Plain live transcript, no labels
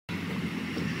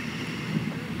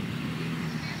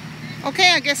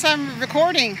Okay, I guess I'm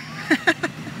recording.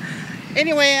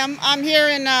 Anyway, I'm here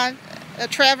in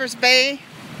Traverse Bay,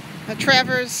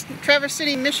 Traverse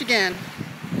City, Michigan,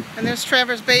 and there's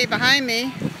Traverse Bay behind me.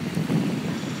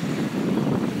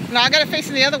 No, I got it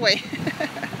facing the other way.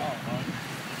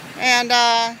 And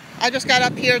I just got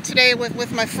up here today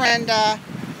with my friend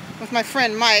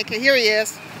Mike. Here he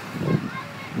is.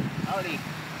 Howdy.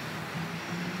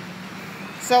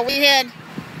 So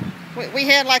we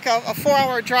had like a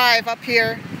 4-hour drive up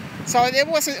here, so it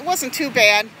wasn't too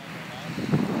bad.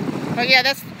 But yeah,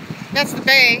 that's the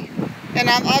bay, and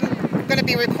I'm going to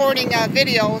be recording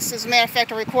videos. As a matter of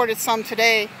fact, I recorded some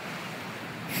today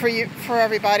for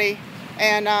everybody,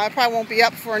 and it probably won't be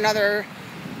up for another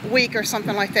week or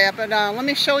something like that. But let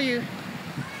me show you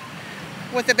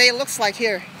what the bay looks like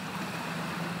here.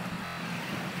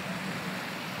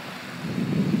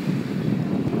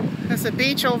 There's a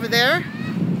beach over there.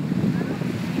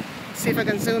 Let's see if I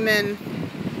can zoom in.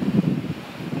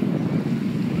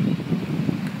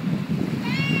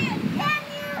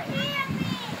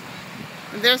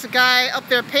 And there's a guy up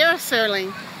there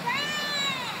parasailing.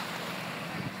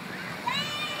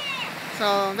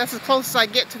 So that's as close as I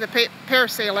get to the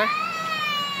parasailer.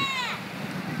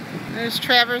 There's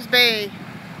Traverse Bay.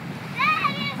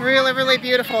 Really, really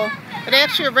beautiful. It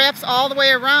actually wraps all the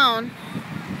way around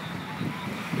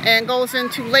and goes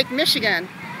into Lake Michigan.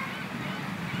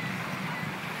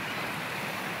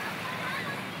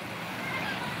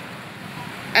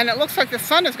 And it looks like the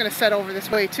sun is going to set over this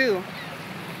way too.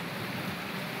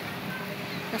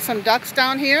 There's some ducks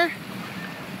down here.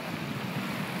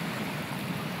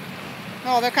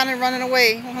 Oh, they're kind of running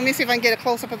away. Well, let me see if I can get a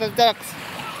close-up of the ducks.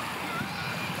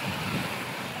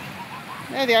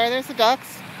 There they are. There's the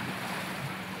ducks.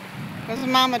 There's the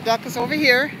mama duck is over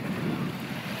here.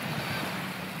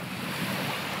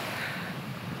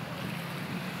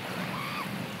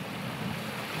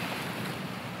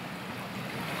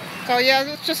 So yeah,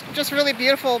 it's just really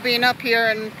beautiful being up here,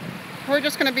 and we're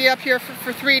just going to be up here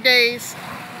for 3 days,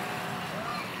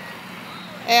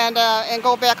 and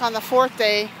go back on the 4th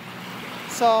day.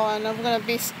 So, and we're going to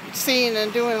be seeing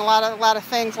and doing a lot of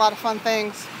things, a lot of fun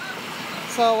things.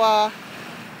 So,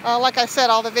 like I said,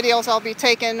 all the videos I'll be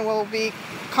taking will be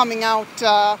coming out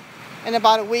in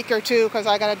about a week or two, because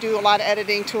I got to do a lot of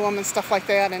editing to them and stuff like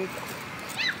that, and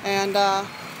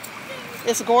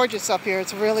it's gorgeous up here.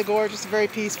 It's really gorgeous, very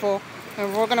peaceful.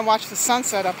 And we're going to watch the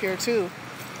sunset up here too.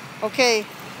 Okay,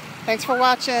 thanks for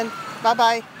watching.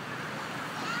 Bye-bye.